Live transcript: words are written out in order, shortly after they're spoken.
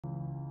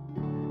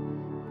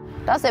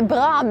Det som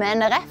bra med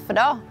NRF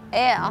da,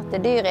 at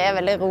dyret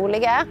veldig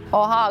rolige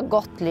og har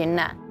godt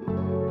lynne.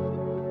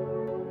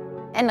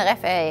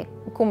 NRF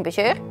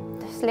kombikyr,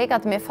 slik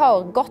at vi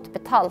får godt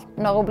betalt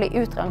når hun blir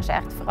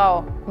utrangert fra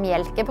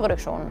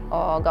melkeproduksjon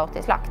og går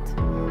til slakt.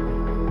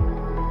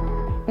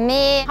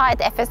 Vi har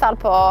et FS-tall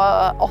på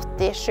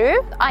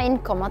 87,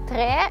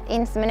 1,3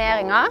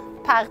 insemineringer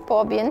per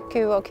påbegynt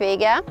ku og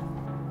kvige.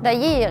 Det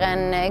gir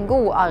en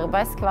god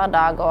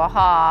arbeidshverdag å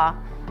ha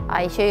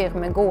en kyr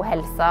med god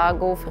helse,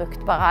 god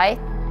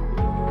fruktbarhet.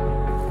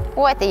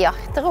 Hun heter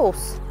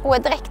Hjerteros.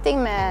 Hun drektig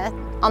med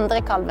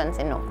andre kalven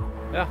sin nå.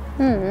 Ja,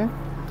 hun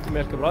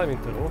melker bra i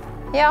vinter også.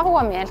 Ja, hun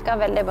har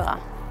melket veldig bra.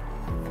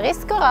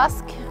 Frisk og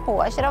rask, hun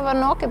har ikke det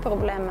vært noe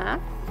problem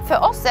med.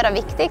 For oss det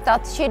viktig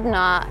at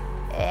kyrdene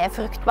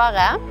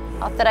fruktbare,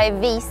 at de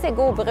viser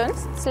god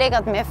brunst, slik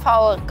at vi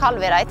får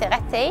kalv i dem til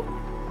rett tid,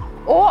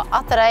 og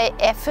at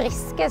de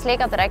friske,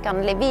 slik at de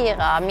kan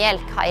levere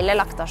melk hele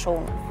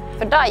laktasjonen.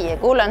 For det gir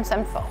god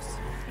lønnsomhet for oss.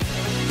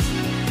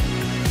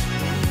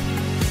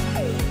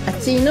 At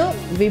Geno,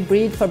 we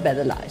breed for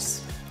better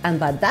lives. And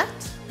by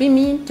that, we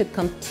mean to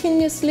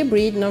continuously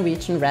breed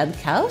Norwegian Red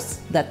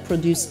cows that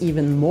produce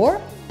even more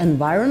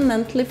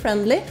environmentally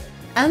friendly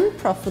and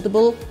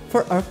profitable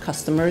for our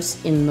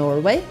customers in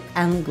Norway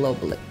and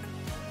globally.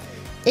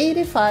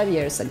 85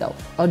 years ago,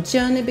 our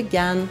journey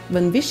began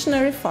when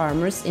visionary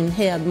farmers in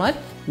Hedmark,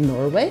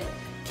 Norway,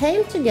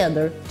 came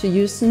together to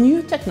use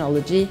new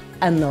technology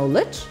and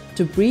knowledge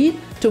to breed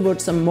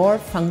towards a more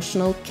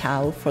functional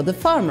cow for the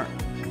farmer.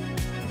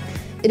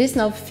 It is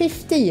now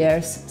 50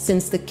 years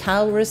since the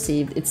cow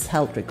received its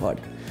health record.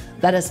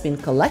 That has been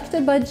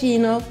collected by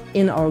Geno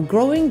in our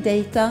growing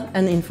data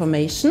and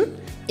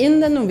information in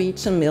the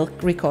Norwegian milk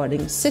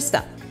recording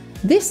system.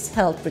 This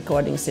health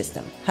recording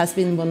system has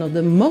been one of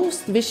the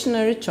most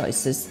visionary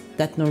choices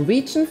that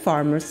Norwegian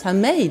farmers have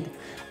made,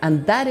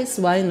 and that is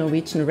why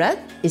Norwegian Red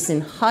is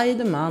in high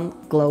demand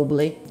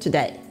globally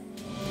today.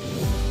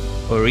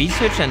 Our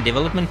research and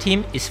development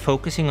team is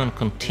focusing on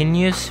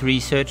continuous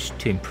research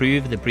to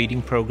improve the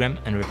breeding program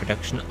and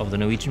reproduction of the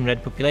Norwegian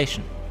Red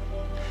population.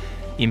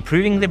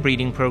 Improving the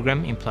breeding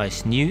program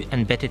implies new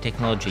and better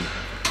technology,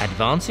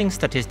 advancing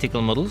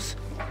statistical models,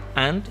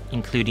 and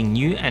including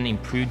new and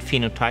improved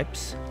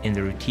phenotypes in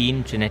the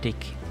routine genetic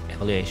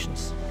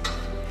evaluations.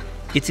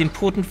 It's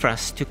important for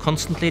us to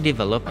constantly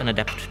develop and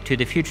adapt to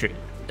the future.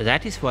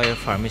 That is why our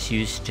farmers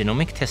use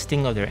genomic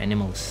testing of their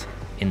animals.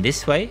 In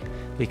this way,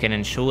 we can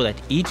ensure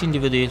that each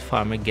individual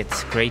farmer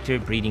gets greater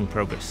breeding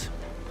progress.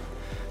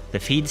 The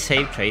Feed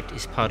Save trait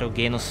is part of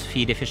Geno's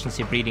feed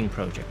efficiency breeding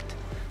project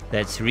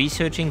that's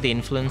researching the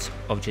influence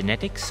of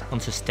genetics on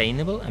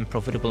sustainable and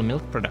profitable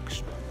milk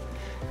production.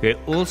 We are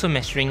also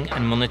measuring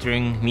and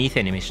monitoring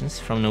methane emissions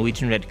from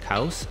Norwegian Red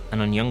cows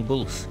and on young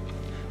bulls.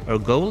 Our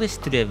goal is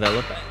to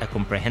develop a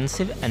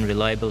comprehensive and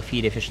reliable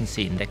feed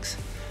efficiency index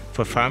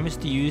for farmers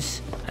to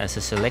use as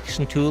a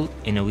selection tool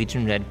in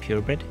Norwegian Red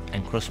purebred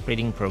and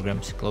crossbreeding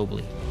programs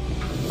globally.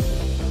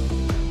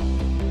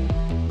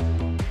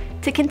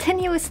 To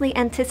continuously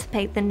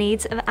anticipate the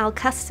needs of our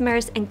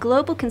customers and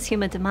global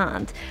consumer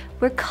demand,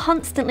 we're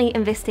constantly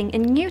investing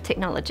in new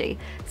technology,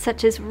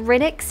 such as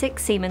Riddick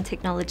 6 semen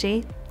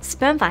technology,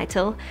 Sperm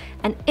Vital,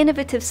 and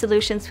innovative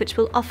solutions which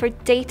will offer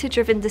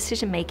data-driven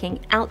decision-making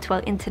out to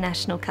our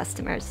international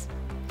customers.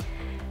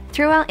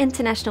 Through our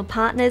international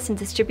partners and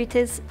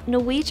distributors,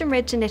 Norwegian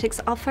Red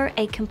Genetics offer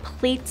a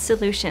complete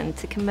solution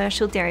to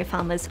commercial dairy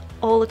farmers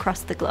all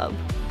across the globe.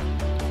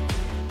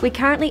 We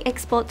currently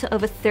export to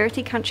over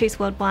 30 countries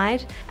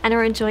worldwide and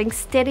are enjoying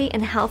steady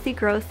and healthy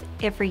growth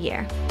every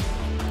year.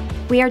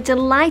 We are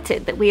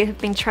delighted that we have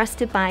been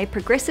trusted by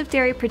progressive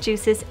dairy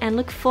producers and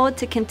look forward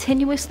to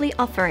continuously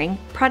offering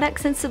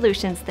products and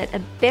solutions that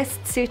are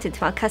best suited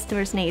to our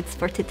customers' needs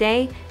for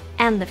today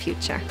and the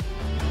future.